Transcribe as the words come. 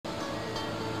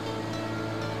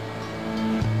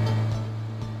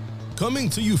Coming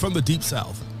to you from the Deep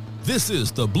South, this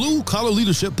is the Blue Collar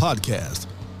Leadership Podcast.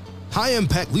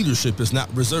 High-impact leadership is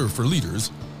not reserved for leaders,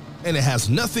 and it has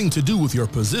nothing to do with your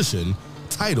position,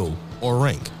 title, or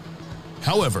rank.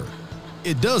 However,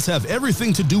 it does have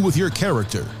everything to do with your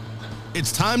character.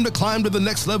 It's time to climb to the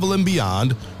next level and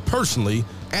beyond, personally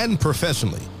and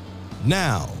professionally.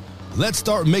 Now, let's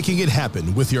start making it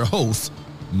happen with your host,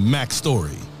 Mac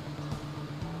Story.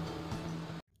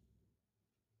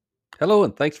 Hello,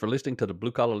 and thanks for listening to the Blue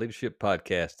Collar Leadership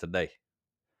Podcast today.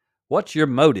 What's your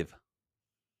motive?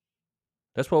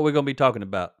 That's what we're going to be talking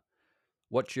about.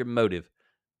 What's your motive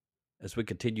as we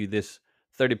continue this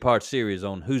 30-part series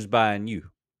on who's buying you?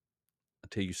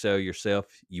 Until you sell yourself,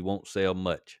 you won't sell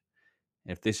much.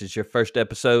 And if this is your first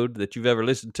episode that you've ever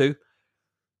listened to,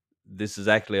 this is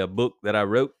actually a book that I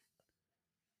wrote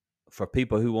for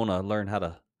people who want to learn how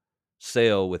to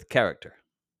sell with character.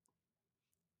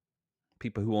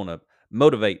 People who want to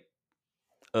motivate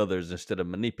others instead of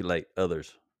manipulate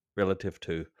others relative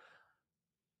to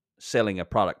selling a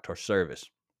product or service.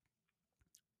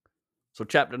 So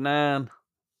chapter 9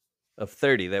 of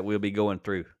 30 that we'll be going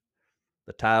through.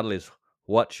 The title is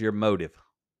What's Your Motive?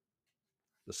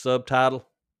 The subtitle,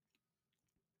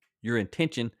 Your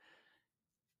Intention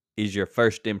is Your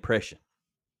First Impression.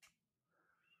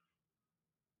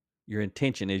 Your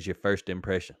intention is your first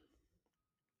impression.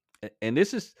 And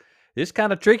this is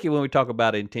kind of tricky when we talk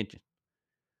about intention.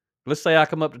 Let's say I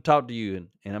come up to talk to you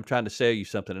and I'm trying to sell you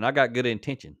something and I got good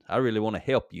intention. I really want to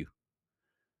help you.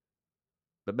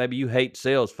 But maybe you hate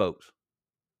sales folks.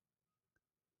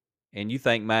 And you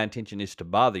think my intention is to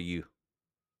bother you.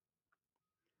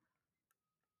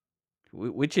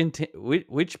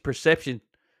 Which perception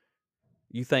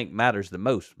you think matters the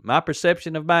most? My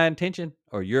perception of my intention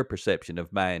or your perception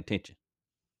of my intention?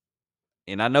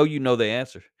 And I know you know the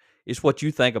answer. It's what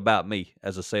you think about me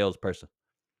as a salesperson.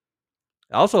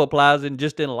 It also applies in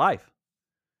life.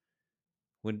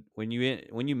 When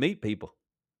you meet people,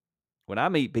 when I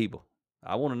meet people,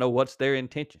 I want to know what's their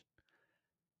intention.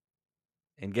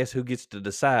 And guess who gets to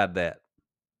decide that?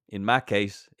 In my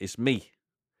case, it's me.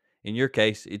 In your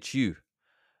case, it's you.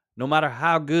 No matter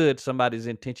how good somebody's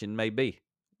intention may be,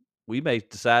 we may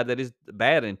decide that it's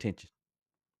bad intention.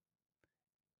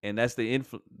 And that's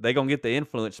they're going to get the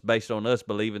influence based on us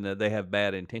believing that they have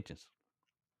bad intentions.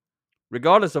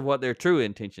 Regardless of what their true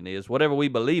intention is, whatever we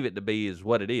believe it to be is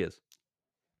what it is.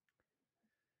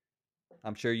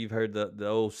 I'm sure you've heard the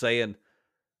old saying,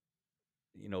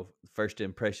 first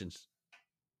impressions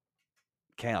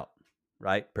count,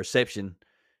 right? Perception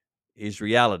is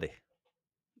reality.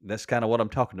 That's kind of what I'm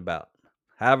talking about.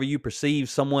 However you perceive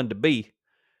someone to be,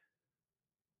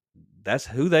 that's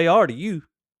who they are to you.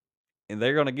 And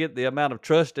they're going to get the amount of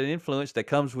trust and influence that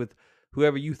comes with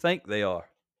whoever you think they are,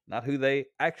 not who they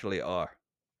actually are.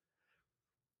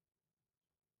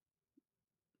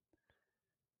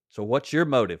 So what's your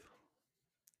motive?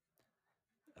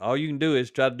 All you can do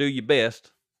is try to do your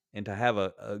best and to have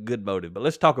a good motive. But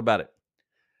let's talk about it.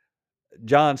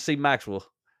 John C. Maxwell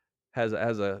has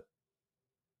a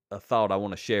thought I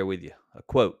want to share with you, a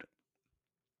quote.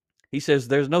 He says,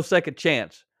 there's no second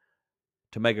chance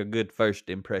to make a good first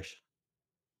impression.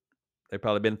 There have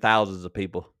probably been thousands of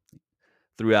people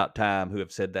throughout time who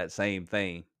have said that same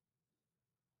thing.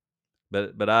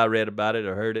 But I read about it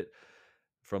or heard it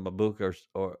from a book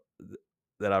or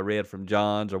that I read from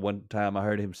John's, or one time I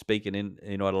heard him speaking in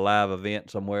at a live event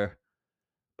somewhere.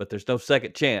 But there's no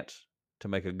second chance to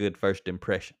make a good first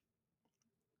impression.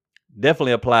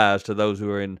 Definitely applies to those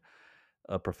who are in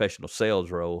a professional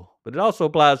sales role, but it also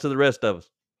applies to the rest of us.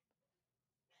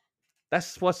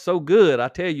 That's what's so good. I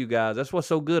tell you guys, that's what's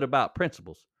so good about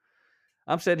principles.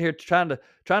 I'm sitting here trying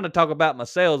to talk about my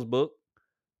sales book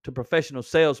to professional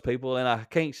salespeople, and I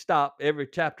can't stop. Every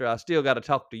chapter, I still got to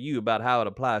talk to you about how it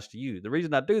applies to you. The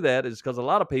reason I do that is because a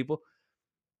lot of people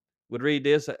would read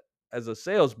this as a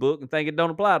sales book and think it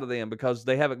don't apply to them because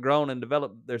they haven't grown and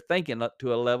developed their thinking up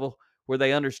to a level where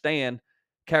they understand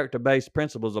character-based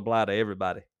principles apply to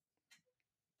everybody.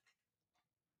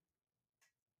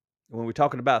 When we're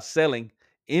talking about selling,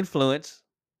 influence,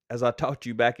 as I taught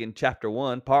you back in chapter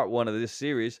 1, part 1 of this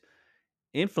series,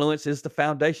 influence is the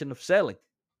foundation of selling.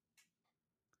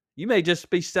 You may just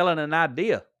be selling an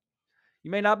idea.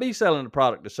 You may not be selling a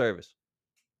product or service.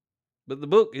 But the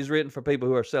book is written for people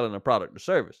who are selling a product or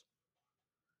service.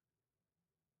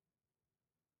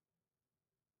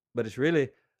 But it's really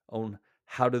on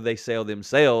how do they sell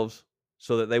themselves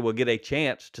so that they will get a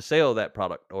chance to sell that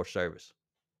product or service.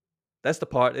 That's the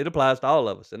part. It applies to all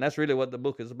of us. And that's really what the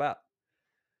book is about.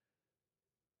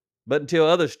 But until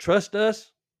others trust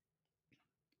us,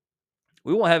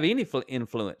 we won't have any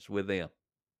influence with them.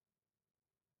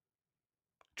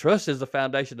 Trust is the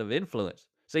foundation of influence.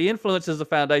 See, influence is the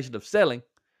foundation of selling,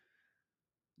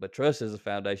 but trust is the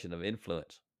foundation of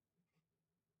influence.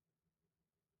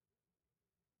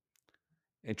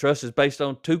 And trust is based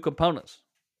on two components.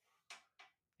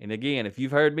 And again, if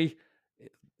you've heard me,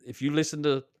 if you listen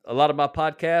to a lot of my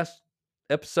podcast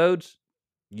episodes,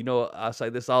 you know I say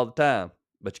this all the time,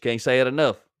 but you can't say it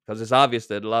enough because it's obvious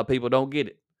that a lot of people don't get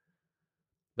it.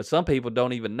 But some people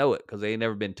don't even know it because they ain't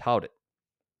never been taught it.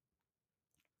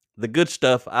 The good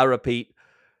stuff, I'll repeat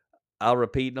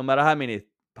no matter how many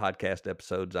podcast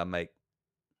episodes I make.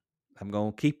 I'm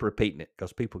going to keep repeating it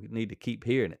because people need to keep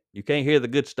hearing it. You can't hear the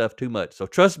good stuff too much. So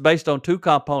trust is based on two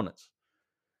components.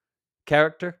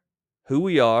 Character, who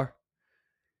we are,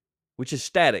 which is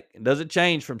static and doesn't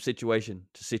change from situation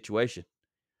to situation.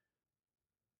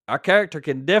 Our character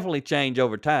can definitely change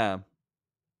over time,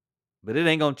 but it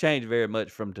ain't going to change very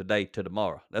much from today to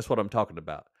tomorrow. That's what I'm talking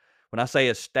about. When I say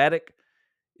it's static,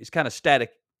 it's kind of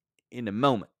static in the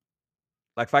moment.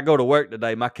 Like if I go to work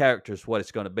today, my character is what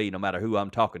it's going to be no matter who I'm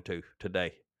talking to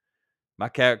today. My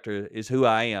character is who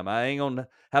I am. I ain't going to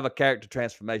have a character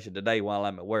transformation today while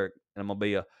I'm at work, and I'm going to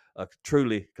be a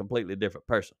truly, completely different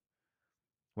person.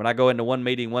 When I go into one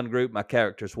meeting, one group, my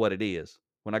character is what it is.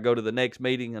 When I go to the next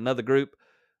meeting, another group,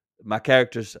 my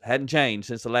characters hadn't changed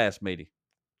since the last meeting.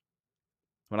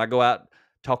 When I go out,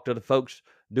 talk to the folks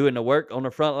doing the work on the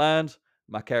front lines,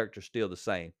 my character's still the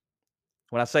same.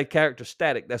 When I say character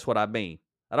static, that's what I mean.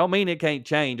 I don't mean it can't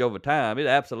change over time. It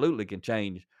absolutely can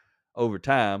change over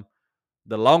time.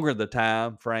 The longer the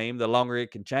time frame, the longer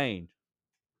it can change.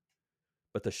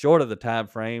 But the shorter the time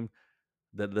frame,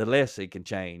 the less it can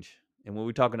change. And when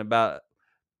we're talking about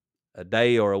a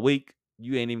day or a week,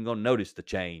 you ain't even going to notice the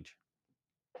change.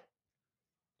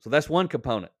 So that's one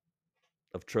component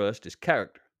of trust is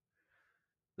character.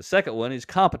 The second one is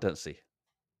competency.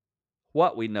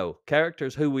 What we know. Character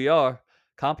is who we are.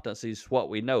 Competency is what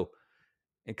we know.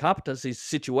 And competency is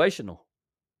situational.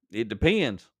 It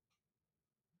depends.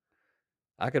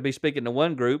 I could be speaking to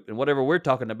one group, and whatever we're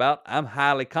talking about, I'm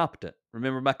highly competent.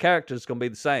 Remember, my character is going to be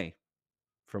the same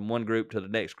from one group to the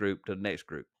next group to the next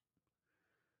group.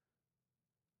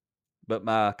 But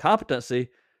my competency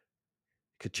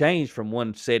could change from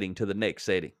one setting to the next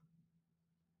setting.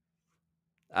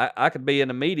 I could be in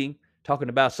a meeting talking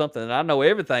about something that I know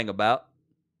everything about,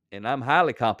 and I'm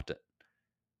highly competent.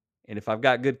 And if I've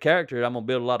got good character, I'm going to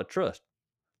build a lot of trust.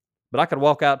 But I could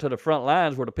walk out to the front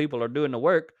lines where the people are doing the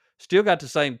work, still got the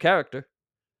same character,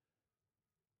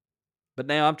 but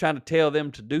now I'm trying to tell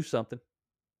them to do something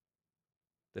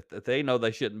that they know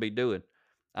they shouldn't be doing.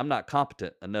 I'm not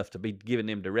competent enough to be giving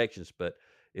them directions, but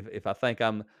if I think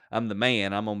I'm the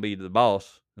man, I'm going to be the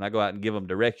boss, and I go out and give them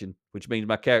direction, which means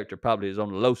my character probably is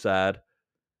on the low side,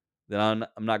 then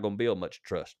I'm not going to build much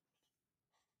trust.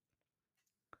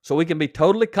 So we can be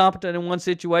totally competent in one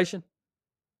situation.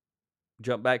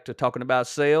 Jump back to talking about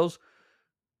sales,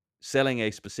 selling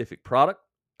a specific product.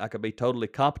 I could be totally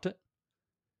competent,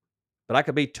 but I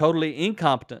could be totally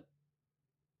incompetent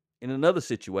in another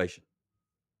situation.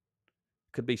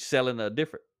 Could be selling a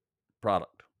different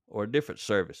product or a different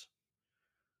service.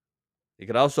 It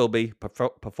could also be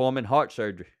performing heart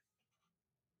surgery.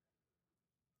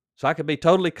 So I could be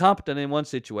totally competent in one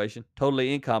situation,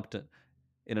 totally incompetent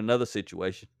in another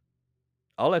situation.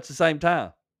 All at the same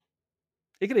time.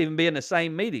 It could even be in the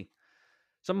same meeting.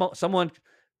 Someone,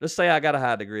 let's say I got a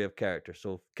high degree of character.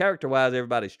 So character-wise,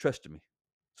 everybody's trusting me.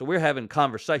 So we're having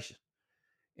conversation.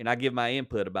 And I give my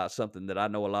input about something that I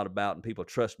know a lot about, and people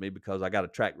trust me because I got a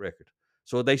track record.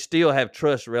 So they still have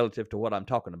trust relative to what I'm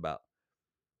talking about.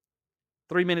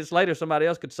 3 minutes later, somebody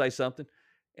else could say something,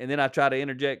 and then I try to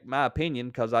interject my opinion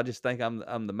because I just think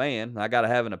I'm the man. I got to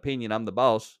have an opinion. I'm the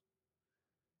boss.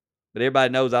 But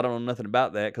everybody knows I don't know nothing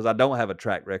about that because I don't have a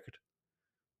track record.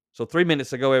 So 3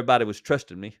 minutes ago, everybody was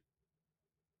trusting me.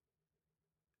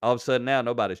 All of a sudden now,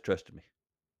 nobody's trusting me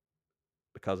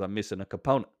because I'm missing a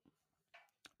component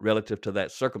relative to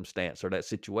that circumstance or that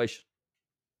situation.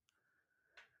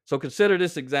 So consider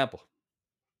this example.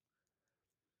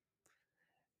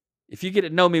 If you get to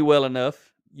know me well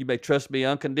enough, you may trust me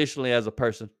unconditionally as a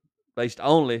person based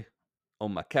only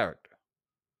on my character.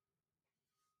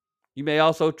 You may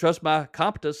also trust my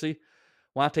competency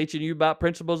while teaching you about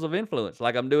principles of influence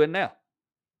like I'm doing now.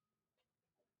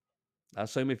 I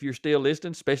assume if you're still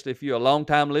listening, especially if you're a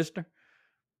long-time listener,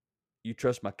 you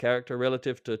trust my character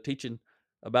relative to teaching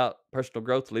about personal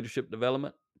growth, leadership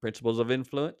development, principles of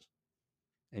influence,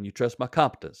 and you trust my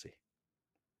competency.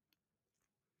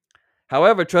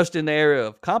 However, trust in the area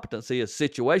of competency is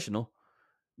situational,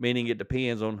 meaning it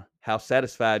depends on how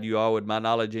satisfied you are with my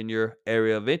knowledge in your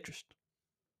area of interest.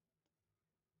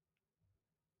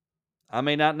 I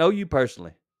may not know you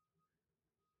personally,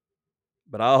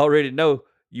 but I already know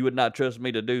you would not trust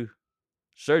me to do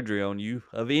surgery on you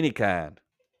of any kind.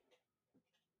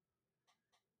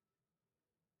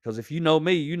 Because if you know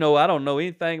me, you know I don't know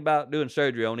anything about doing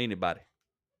surgery on anybody.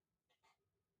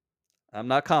 I'm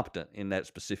not competent in that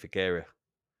specific area.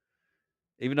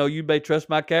 Even though you may trust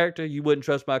my character, you wouldn't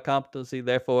trust my competency.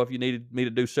 Therefore, if you needed me to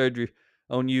do surgery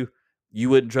on you, you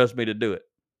wouldn't trust me to do it.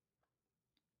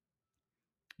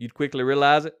 You'd quickly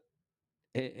realize it,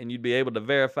 and you'd be able to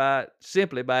verify it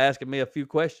simply by asking me a few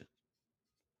questions.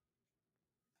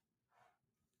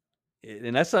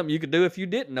 And that's something you could do if you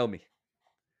didn't know me.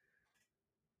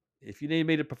 If you need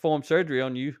me to perform surgery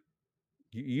on you,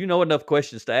 you know enough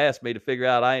questions to ask me to figure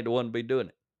out I ain't the one to be doing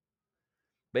it.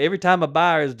 But every time a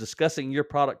buyer is discussing your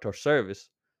product or service,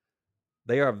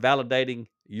 they are validating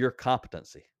your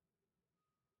competency.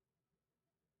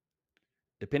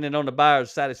 Depending on the buyer's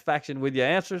satisfaction with your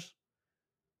answers,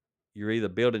 you're either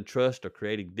building trust or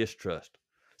creating distrust.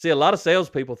 See, a lot of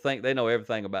salespeople think they know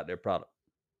everything about their product.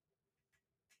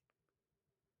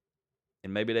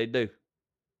 And maybe they do.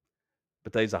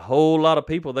 But there's a whole lot of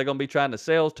people they're going to be trying to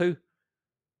sell to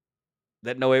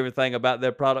that know everything about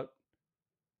their product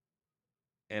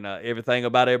and everything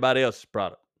about everybody else's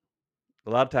product. A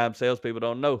lot of times salespeople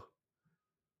don't know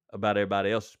about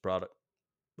everybody else's product.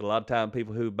 But a lot of times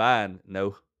people who buy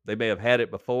know. They may have had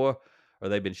it before, or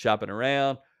they've been shopping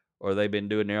around, or they've been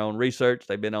doing their own research.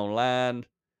 They've been online.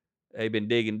 They've been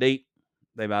digging deep.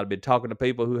 They might have been talking to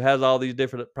people who has all these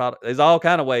different products. There's all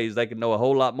kind of ways they can know a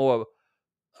whole lot more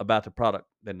about the product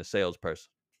than the salesperson.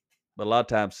 But a lot of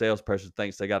times salesperson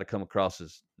thinks they got to come across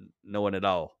as knowing it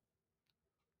all.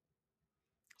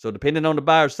 So depending on the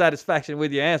buyer's satisfaction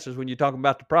with your answers when you're talking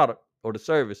about the product or the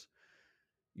service,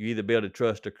 you either build a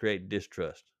trust or create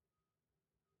distrust.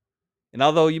 And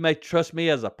although you may trust me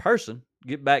as a person,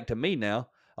 get back to me now,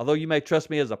 although you may trust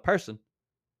me as a person,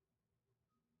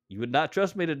 you would not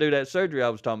trust me to do that surgery I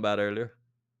was talking about earlier.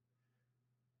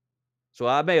 So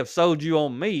I may have sold you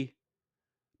on me,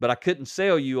 but I couldn't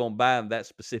sell you on buying that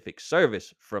specific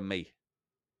service from me.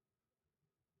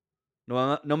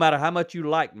 No matter how much you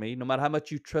like me, no matter how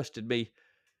much you trusted me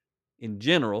in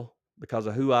general because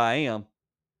of who I am,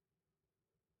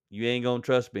 you ain't going to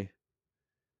trust me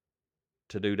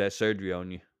to do that surgery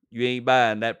on you. You ain't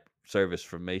buying that service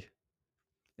from me.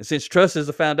 And since trust is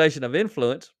the foundation of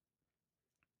influence,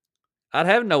 I'd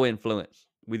have no influence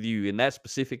with you in that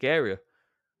specific area,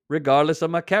 regardless of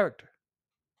my character.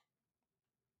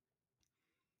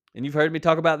 And you've heard me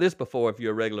talk about this before if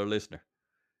you're a regular listener.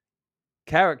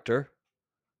 Character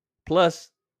plus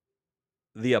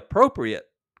the appropriate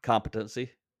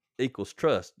competency equals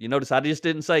trust. You notice I just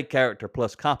didn't say character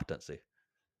plus competency.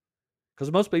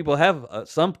 Because most people have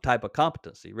some type of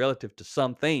competency relative to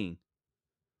something.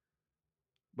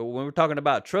 But when we're talking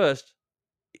about trust,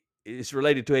 it's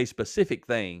related to a specific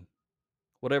thing,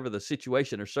 whatever the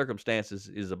situation or circumstances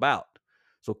is about.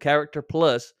 So character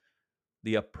plus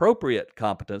the appropriate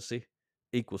competency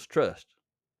equals trust.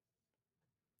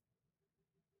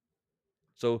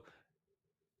 So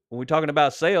when we're talking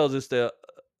about sales, it's the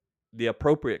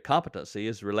appropriate competency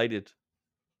is related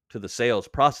to the sales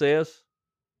process,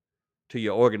 to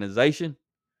your organization,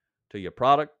 to your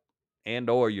product and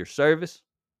or your service,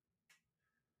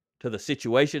 to the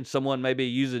situation someone may be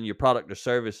using your product or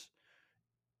service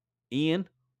in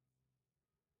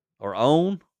or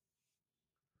own.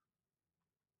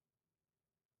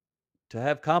 To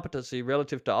have competency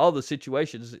relative to all the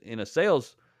situations in a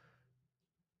sales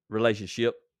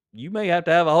relationship, you may have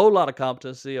to have a whole lot of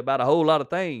competency about a whole lot of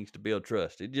things to build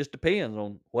trust. It just depends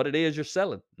on what it is you're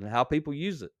selling and how people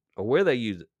use it or where they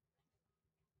use it.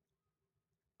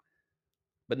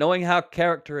 But knowing how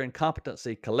character and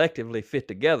competency collectively fit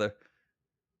together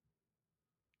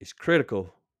is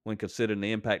critical when considering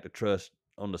the impact of trust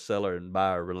on the seller and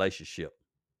buyer relationship.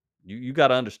 You got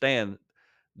to understand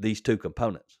these two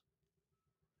components.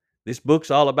 This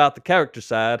book's all about the character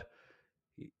side.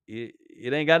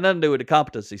 It ain't got nothing to do with the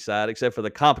competency side except for the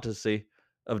competency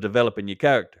of developing your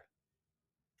character.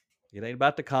 It ain't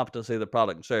about the competency of the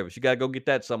product and service. You got to go get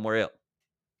that somewhere else.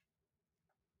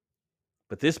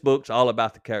 But this book's all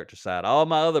about the character side. All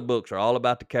my other books are all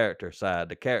about the character side,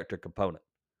 the character component.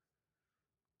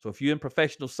 So if you're in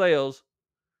professional sales,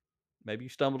 maybe you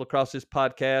stumbled across this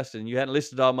podcast and you hadn't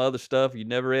listened to all my other stuff, you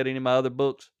never read any of my other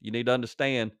books, you need to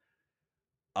understand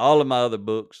all of my other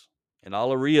books and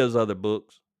all of Ria's other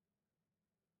books,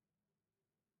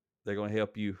 they're going to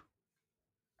help you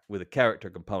with a character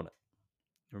component.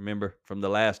 Remember from the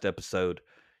last episode,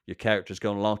 your character is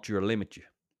going to launch you or limit you.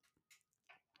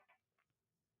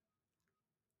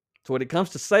 So when it comes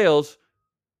to sales,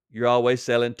 you're always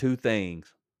selling two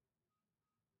things: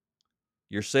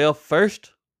 yourself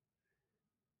first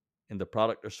and the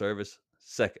product or service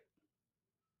second.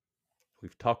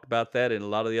 We've talked about that in a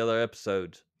lot of the other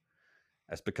episodes.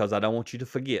 That's because I don't want you to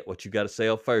forget what you got to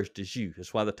sell first is you.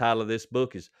 That's why the title of this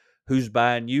book is Who's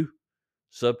Buying You?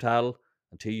 Subtitle,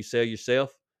 Until You Sell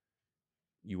Yourself,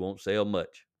 You Won't Sell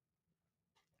Much.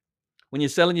 When you're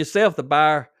selling yourself, the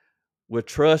buyer will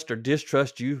trust or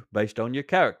distrust you based on your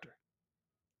character.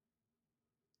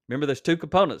 Remember, there's two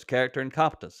components, character and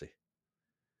competency.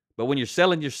 But when you're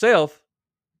selling yourself,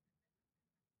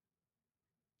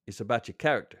 it's about your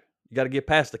character. You got to get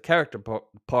past the character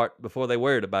part before they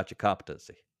worried about your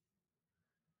competency.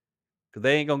 Because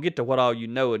they ain't going to get to what all you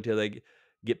know until they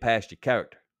get past your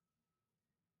character.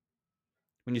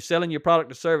 When you're selling your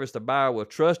product or service, the buyer will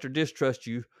trust or distrust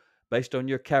you based on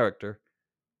your character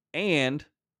and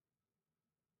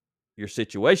your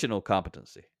situational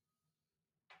competency.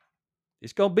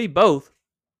 It's going to be both,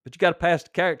 but you got to pass the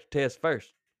character test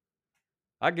first.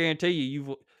 I guarantee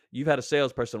you've had a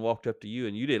salesperson walked up to you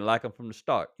and you didn't like them from the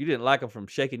start. You didn't like them from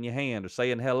shaking your hand or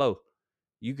saying hello.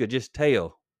 You could just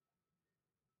tell.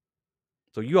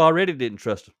 So you already didn't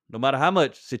trust them, no matter how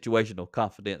much situational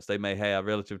confidence they may have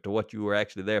relative to what you were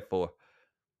actually there for.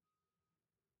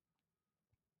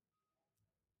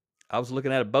 I was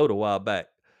looking at a boat a while back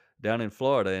down in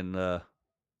Florida, and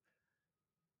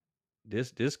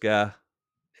this guy,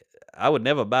 I would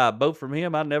never buy a boat from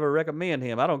him. I never recommend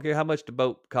him. I don't care how much the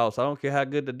boat costs. I don't care how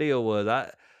good the deal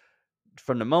was.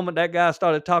 From the moment that guy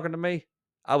started talking to me,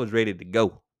 I was ready to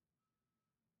go.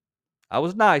 I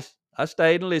was nice. I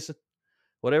stayed and listened.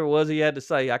 Whatever it was he had to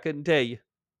say, I couldn't tell you.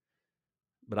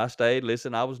 But I stayed,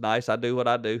 listened. I was nice. I do what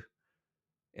I do.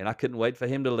 And I couldn't wait for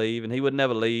him to leave, and he would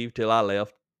never leave till I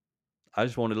left. I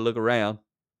just wanted to look around.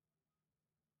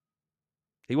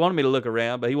 He wanted me to look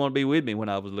around, but he wanted to be with me when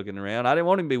I was looking around. I didn't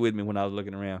want him to be with me when I was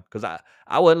looking around because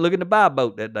I wasn't looking to buy a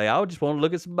boat that day. I just wanted to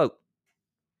look at some boat.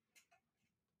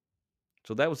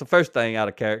 So that was the first thing out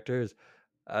of character. Is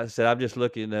I said, I'm just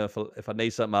looking. If I need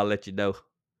something, I'll let you know.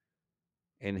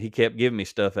 And he kept giving me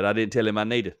stuff that I didn't tell him I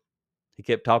needed. He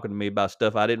kept talking to me about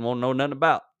stuff I didn't want to know nothing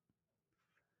about.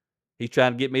 He's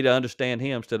trying to get me to understand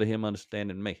him instead of him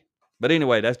understanding me. But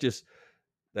anyway, that's just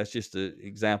an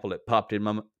example that popped in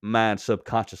my mind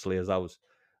subconsciously as I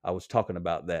was talking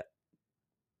about that.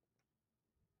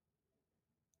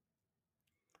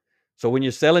 So when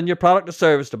you're selling your product or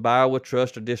service, the buyer will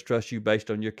trust or distrust you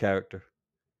based on your character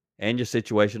and your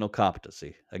situational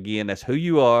competency. Again, that's who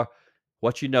you are,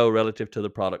 what you know relative to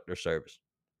the product or service.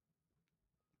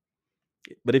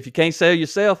 But if you can't sell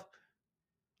yourself,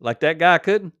 like that guy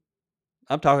couldn't,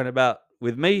 I'm talking about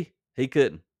with me, he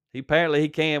couldn't. Apparently he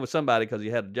can with somebody because he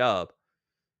had a job.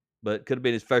 But it could have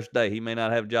been his first day. He may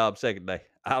not have a job second day.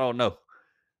 I don't know.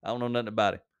 I don't know nothing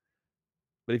about it.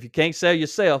 But if you can't sell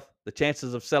yourself, the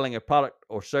chances of selling a product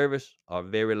or service are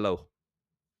very low.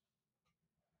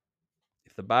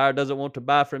 If the buyer doesn't want to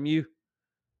buy from you,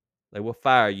 they will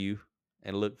fire you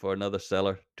and look for another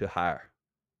seller to hire.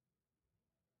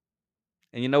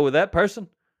 And with that person,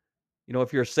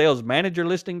 if you're a sales manager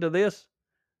listening to this,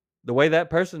 the way that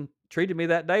person treated me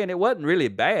that day, and it wasn't really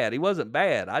bad. He wasn't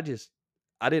bad. I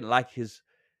didn't like his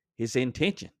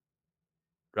intention,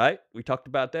 right? We talked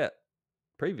about that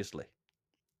previously.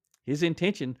 His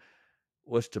intention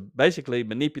was to basically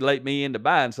manipulate me into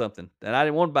buying something, and I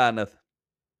didn't want to buy nothing.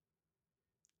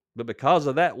 But because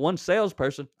of that one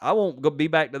salesperson, I won't go be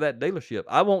back to that dealership.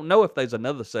 I won't know if there's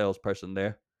another salesperson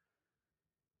there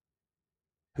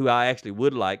who I actually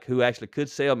would like, who actually could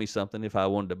sell me something if I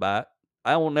wanted to buy it.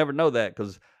 I won't never know that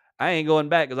because I ain't going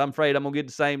back because I'm afraid I'm going to get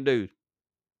the same dude.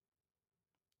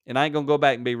 And I ain't going to go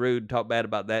back and be rude and talk bad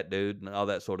about that dude and all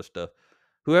that sort of stuff.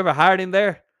 Whoever hired him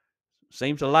there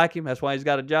seems to like him. That's why he's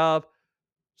got a job.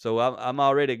 So I'm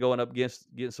already going up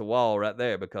against a wall right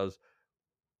there because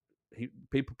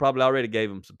people probably already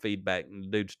gave him some feedback and the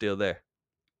dude's still there.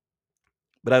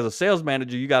 But as a sales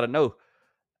manager, you got to know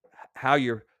how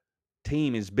your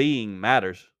team is being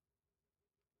matters.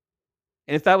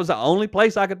 And if that was the only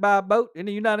place I could buy a boat in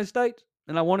the United States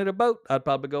and I wanted a boat, I'd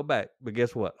probably go back. But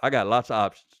guess what? I got lots of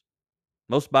options.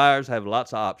 Most buyers have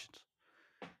lots of options.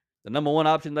 The number one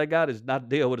option they got is not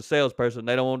to deal with a salesperson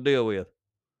they don't want to deal with,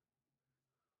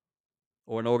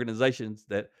 or an organization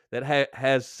that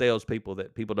has salespeople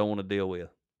that people don't want to deal with.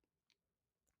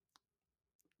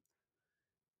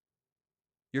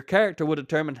 Your character will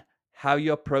determine how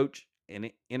you approach and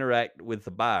interact with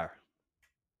the buyer.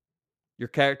 Your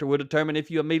character will determine if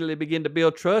you immediately begin to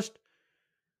build trust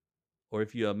or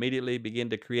if you immediately begin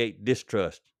to create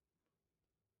distrust.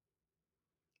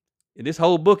 And this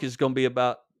whole book is going to be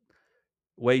about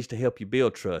ways to help you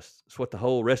build trust. It's what the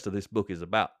whole rest of this book is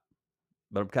about.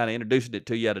 But I'm kind of introducing it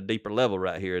to you at a deeper level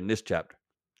right here in this chapter.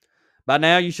 By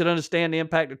now, you should understand the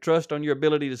impact of trust on your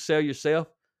ability to sell yourself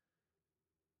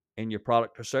and your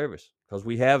product or service, because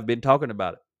we have been talking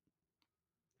about it.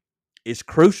 It's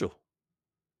crucial.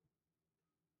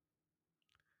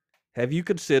 Have you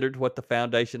considered what the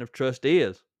foundation of trust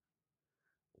is?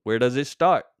 Where does it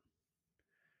start?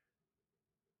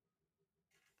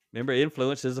 Remember,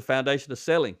 influence is the foundation of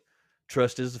selling.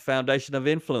 Trust is the foundation of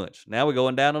influence. Now we're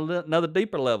going down another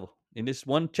deeper level in this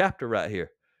one chapter right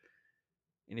here.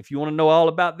 And if you want to know all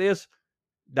about this,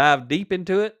 dive deep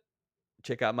into it,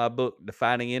 check out my book,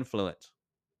 Defining Influence.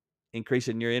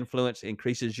 Increasing your influence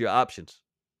increases your options.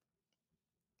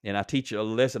 And I teach you a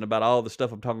lesson about all the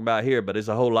stuff I'm talking about here, but it's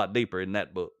a whole lot deeper in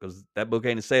that book, because that book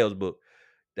ain't a sales book.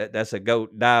 That's a go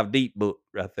dive deep book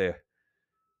right there.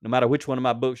 No matter which one of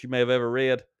my books you may have ever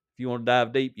read, if you want to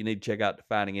dive deep, you need to check out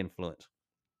Defining Influence.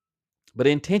 But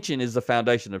intention is the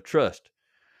foundation of trust.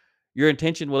 Your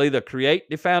intention will either create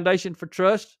the foundation for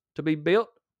trust to be built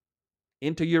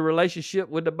into your relationship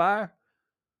with the buyer,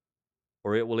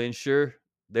 or it will ensure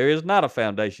there is not a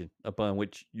foundation upon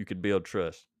which you can build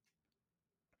trust.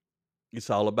 It's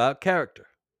all about character,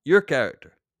 your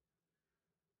character.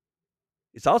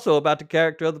 It's also about the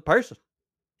character of the person.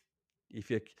 If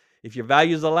your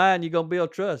values align, you're going to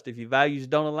build trust. If your values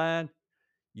don't align,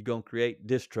 you're going to create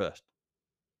distrust.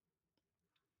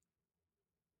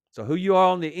 So who you are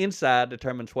on the inside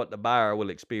determines what the buyer will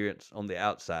experience on the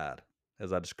outside,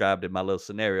 as I described in my little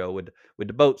scenario with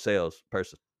the boat sales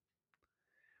person.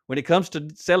 When it comes to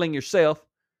selling yourself,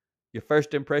 your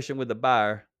first impression with the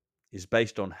buyer is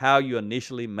based on how you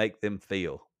initially make them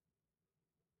feel.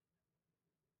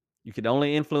 You can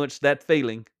only influence that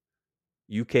feeling.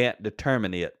 You can't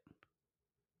determine it.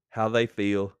 How they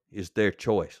feel is their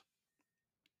choice.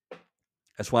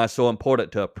 That's why it's so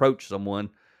important to approach someone,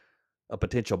 a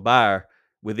potential buyer,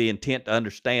 with the intent to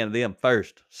understand them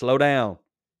first. Slow down.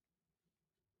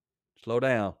 Slow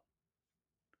down.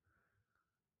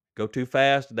 Go too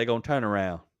fast, they're going to turn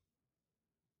around.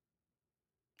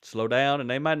 Slow down, and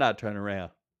they might not turn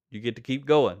around. You get to keep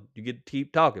going. You get to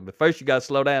keep talking. But first, you got to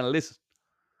slow down and listen.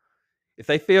 If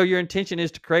they feel your intention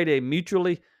is to create a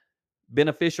mutually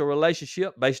beneficial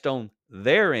relationship based on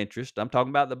their interest, I'm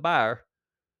talking about the buyer,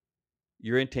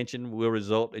 your intention will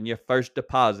result in your first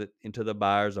deposit into the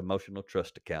buyer's emotional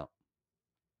trust account.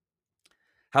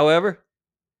 However,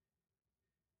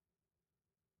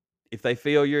 if they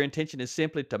feel your intention is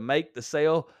simply to make the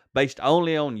sale based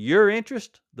only on your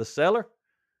interest, the seller,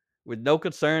 with no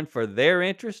concern for their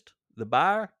interest, the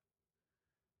buyer,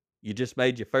 you just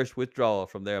made your first withdrawal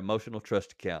from their emotional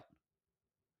trust account.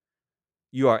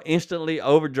 You are instantly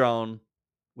overdrawn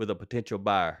with a potential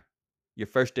buyer. Your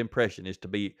first impression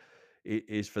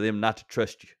is for them not to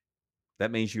trust you.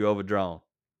 That means you're overdrawn.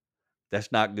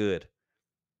 That's not good.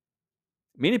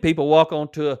 Many people walk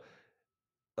onto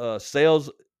a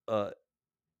sales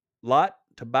lot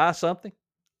to buy something,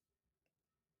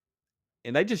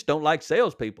 and they just don't like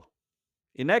salespeople.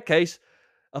 In that case,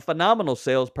 a phenomenal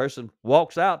salesperson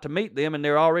walks out to meet them, and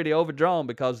they're already overdrawn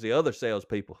because the other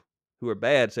salespeople, who are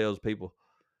bad salespeople,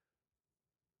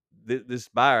 this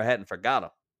buyer hadn't forgot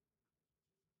them.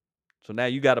 So now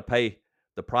you got to pay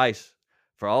the price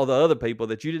for all the other people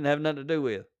that you didn't have nothing to do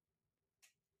with.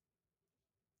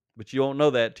 But you won't know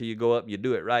that till you go up and you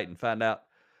do it right and find out.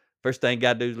 First thing you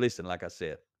got to do is listen, like I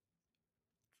said.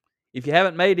 If you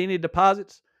haven't made any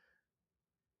deposits,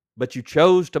 but you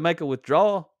chose to make a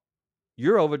withdrawal,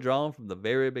 you're overdrawn from the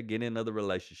very beginning of the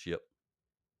relationship.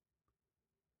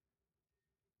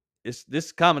 This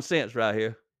is common sense right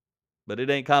here, but it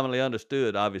ain't commonly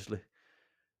understood, obviously.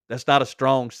 That's not a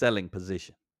strong selling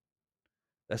position.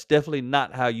 That's definitely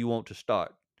not how you want to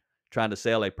start trying to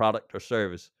sell a product or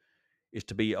service, is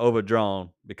to be overdrawn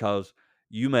because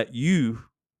you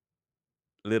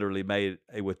literally made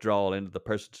a withdrawal into the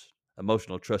person's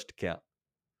emotional trust account.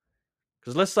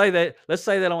 Because let's say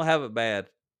they don't have a bad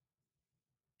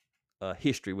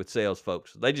history with sales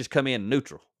folks. They just come in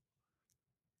neutral.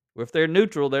 Well, if they're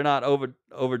neutral, they're not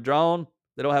overdrawn.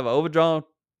 They don't have an overdrawn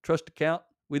trust account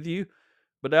with you,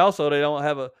 but they don't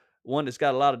have one that's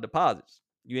got a lot of deposits.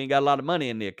 You ain't got a lot of money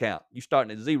in the account. You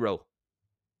starting at zero.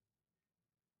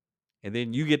 And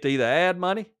then you get to either add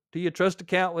money to your trust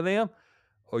account with them,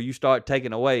 or you start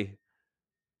taking away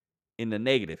in the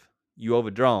negative. You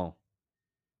overdrawn.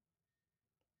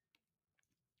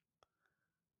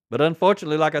 But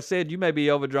unfortunately, like I said, you may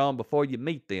be overdrawn before you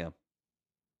meet them.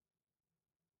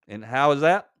 And how is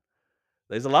that?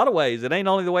 There's a lot of ways. It ain't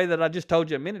only the way that I just told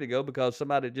you a minute ago, because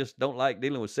somebody just don't like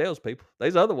dealing with salespeople.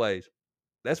 There's other ways.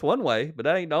 That's one way, but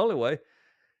that ain't the only way.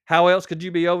 How else could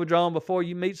you be overdrawn before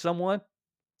you meet someone?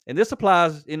 And this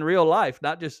applies in real life,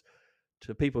 not just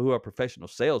to people who are professional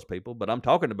salespeople, but I'm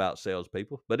talking about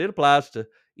salespeople. But it applies to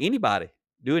anybody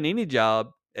doing any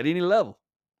job at any level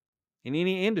in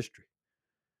any industry.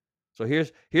 So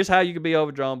here's how you can be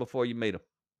overdrawn before you meet them.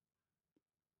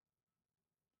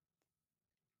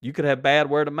 You could have bad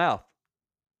word of mouth.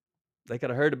 They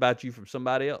could have heard about you from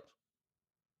somebody else.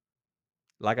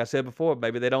 Like I said before,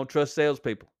 maybe they don't trust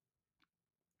salespeople.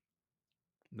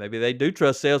 Maybe they do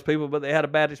trust salespeople, but they had a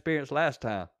bad experience last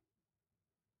time.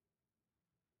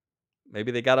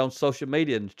 Maybe they got on social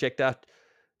media and checked out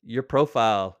your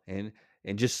profile and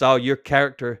just saw your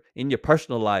character in your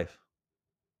personal life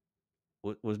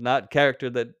was not character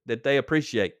that they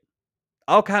appreciate.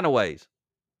 All kind of ways.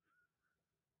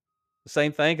 The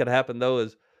same thing could happen though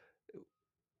as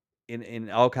in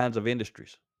all kinds of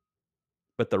industries.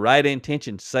 But the right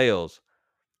intention sells.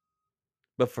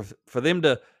 But for them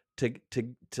to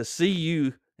see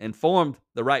you and form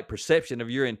the right perception of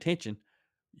your intention,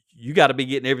 you got to be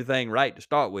getting everything right to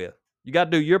start with. You got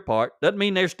to do your part. Doesn't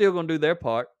mean they're still going to do their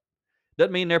part.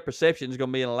 Doesn't mean their perception is going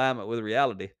to be in alignment with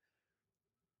reality.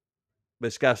 But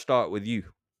it's got to start with you.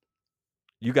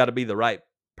 You got to be the right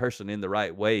person in the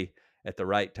right way at the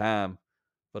right time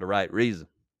for the right reason.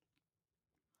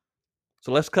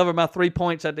 So let's cover my 3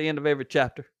 points at the end of every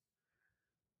chapter.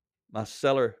 My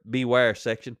seller beware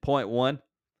section. Point 1,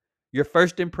 your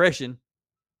first impression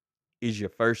is your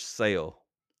first sale.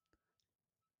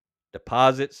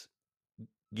 Deposits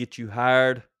get you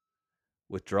hired.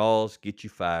 Withdrawals get you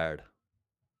fired.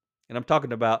 And I'm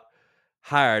talking about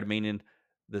hired, meaning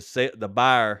the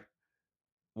buyer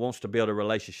wants to build a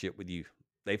relationship with you.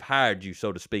 They've hired you,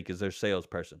 so to speak, as their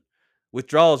salesperson.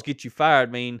 Withdrawals get you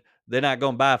fired mean they're not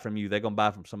going to buy from you. They're going to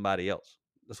buy from somebody else.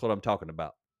 That's what I'm talking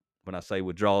about when I say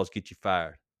withdrawals get you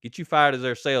fired. Get you fired as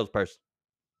their salesperson.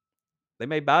 They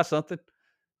may buy something,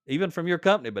 even from your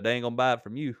company, but they ain't going to buy it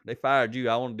from you. They fired you.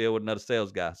 I want to deal with another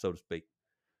sales guy, so to speak.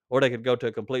 Or they could go to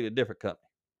a completely different company.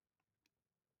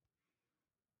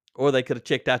 Or they could have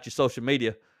checked out your social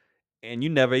media and you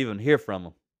never even hear from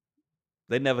them.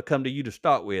 They never come to you to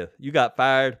start with. You got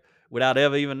fired without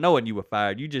ever even knowing you were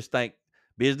fired. You just think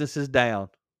business is down.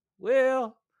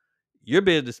 Well, your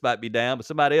business might be down, but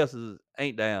somebody else's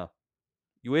ain't down.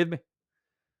 You with me?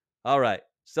 All right.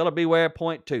 Seller beware.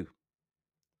 Point 2.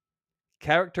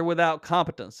 Character without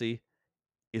competency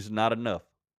is not enough.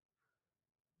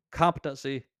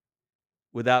 Competency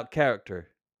without character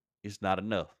is not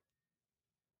enough.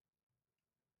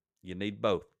 You need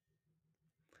both.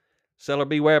 Seller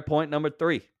beware. Point number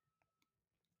 3.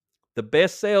 The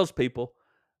best salespeople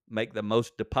make the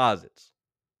most deposits.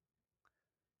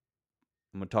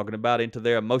 I'm talking about into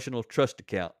their emotional trust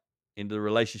account, into the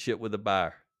relationship with the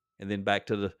buyer. And then back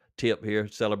to the tip here,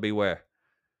 seller beware.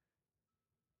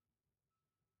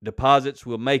 Deposits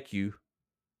will make you,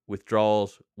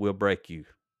 withdrawals will break you.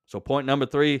 So point number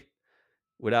 3,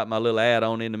 without my little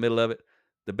add-on in the middle of it,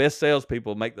 the best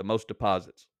salespeople make the most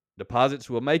deposits. Deposits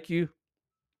will make you,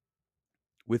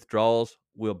 withdrawals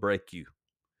will break you.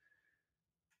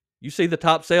 You see the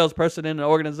top salesperson in an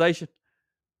organization?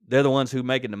 They're the ones who are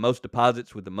making the most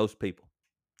deposits with the most people.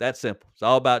 That's simple. It's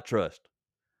all about trust.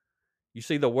 You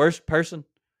see the worst person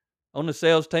on the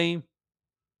sales team?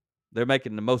 They're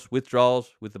making the most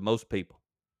withdrawals with the most people.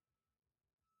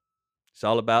 It's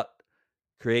all about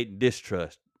creating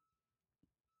distrust.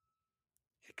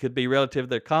 It could be relative to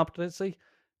their competency.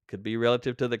 It could be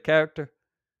relative to their character.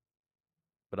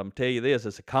 But I'm telling you this,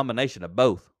 it's a combination of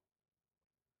both.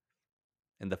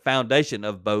 And the foundation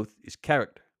of both is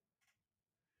character.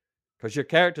 Because your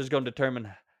character is going to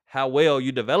determine how well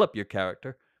you develop your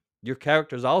character. Your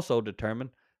character is also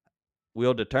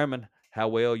will determine how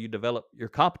well you develop your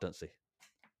competency.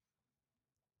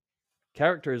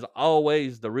 Character is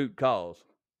always the root cause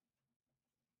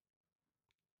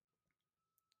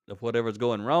of whatever's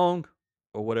going wrong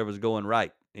or whatever's going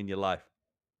right in your life.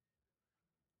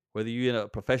 Whether you're a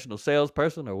professional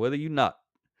salesperson or whether you're not.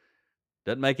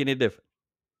 Doesn't make any difference.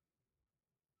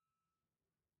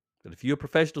 But if you're a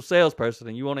professional salesperson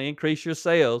and you want to increase your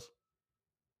sales,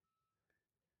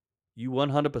 you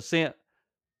 100%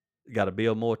 got to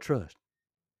build more trust.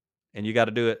 And you got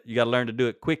to do it. You got to learn to do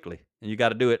it quickly. And you got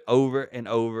to do it over and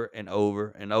over and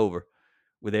over and over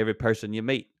with every person you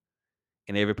meet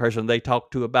and every person they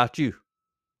talk to about you.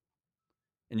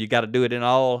 And you got to do it in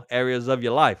all areas of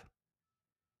your life.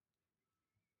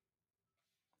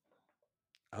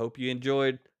 I hope you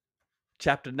enjoyed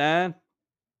chapter 9.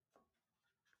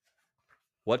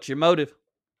 What's your motive?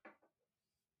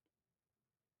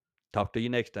 Talk to you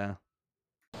next time.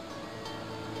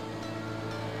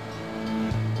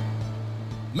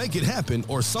 Make it happen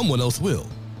or someone else will.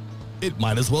 It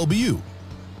might as well be you.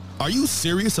 Are you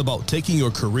serious about taking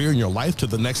your career and your life to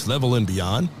the next level and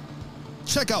beyond?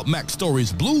 Check out Mac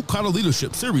Story's Blue Collar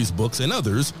Leadership series books and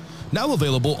others, now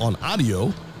available on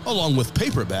audio, along with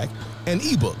paperback and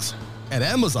ebooks at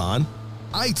Amazon,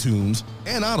 iTunes,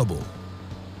 and Audible.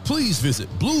 Please visit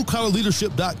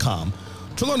bluecollarleadership.com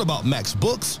to learn about Mac's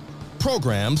books,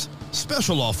 programs,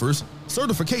 special offers,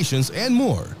 certifications, and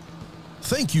more.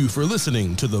 Thank you for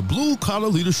listening to the Blue Collar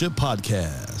Leadership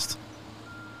Podcast.